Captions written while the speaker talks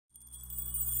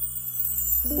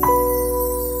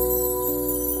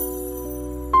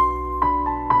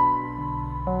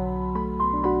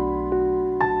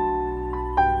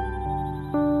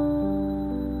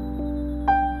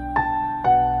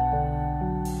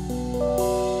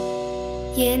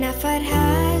یه نفر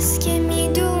هست که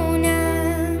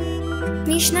میدونم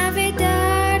میشنوه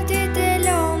درد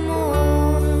دلامو،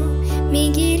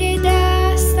 میگیره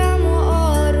دستم و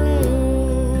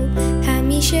آروم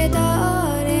همیشه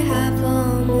داره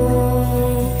هوامو.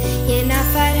 یه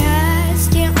نفر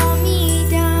هست که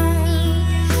امیدم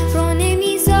رو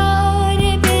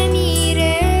نمیذاره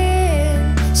بمیره،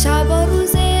 شب و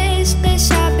روز عشق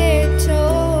شب تو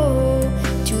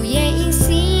توی این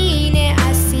سینه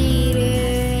اسیره.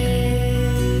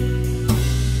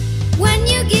 When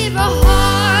you give a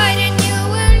heart and you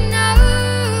will know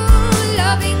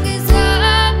loving is a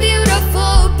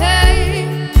beautiful pain,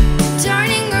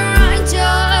 turning around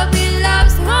your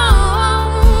beloved's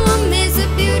home is a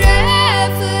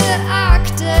beautiful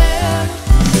actor.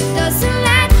 Doesn't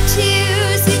let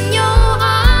tears in your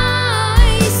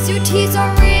eyes, your tears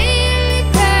are really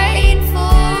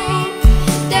painful.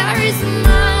 There is a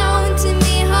mountain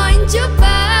behind your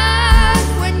back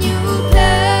when you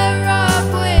pair up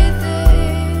with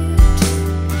it.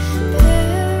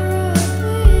 Pair up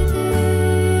with it.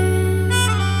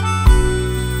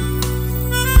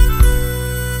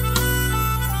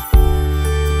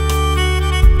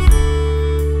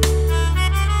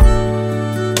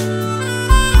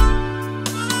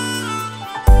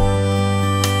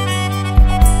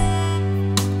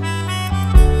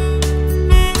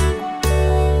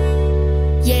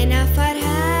 یه نفر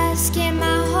هست که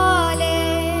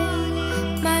محاله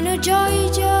منو جای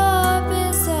جا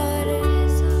بذاره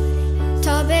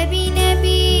تا ببینه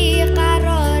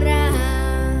بیقرارم،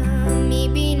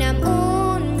 میبینم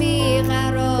اون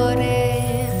بیقراره.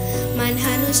 من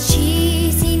هنوز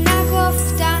چیزی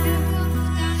نگفتم،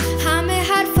 همه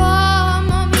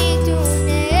حرفامو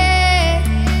میدونه،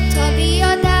 تا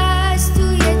بیاد از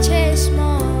توی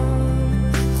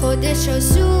چشمام خودشو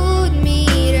زود